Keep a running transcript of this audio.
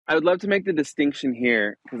I would love to make the distinction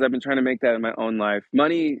here because I've been trying to make that in my own life.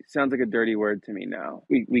 Money sounds like a dirty word to me now.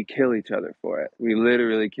 We kill each other for it. We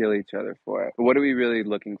literally kill each other for it. But what are we really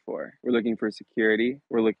looking for? We're looking for security.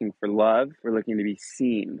 We're looking for love. We're looking to be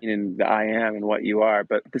seen in the I am and what you are.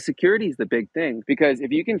 But the security is the big thing because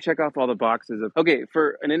if you can check off all the boxes of, okay,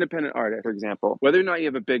 for an independent artist, for example, whether or not you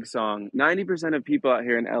have a big song, 90% of people out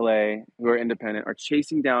here in LA who are independent are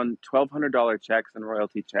chasing down $1,200 checks and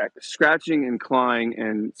royalty checks, scratching and clawing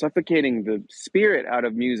and suffocating the spirit out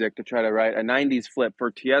of music to try to write a 90s flip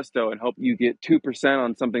for Tiesto and hope you get 2%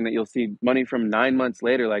 on something that you'll see money from 9 months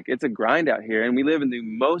later. Like, it's a grind out here. And we live in the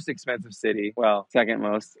most expensive city, well, second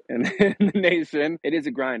most in the nation. It is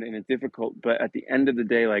a grind and it's difficult. But at the end of the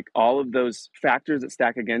day, like all of those factors that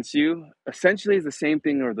stack against you essentially is the same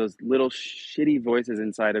thing, or those little shitty voices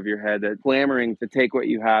inside of your head that clamoring to take what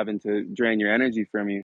you have and to drain your energy from you.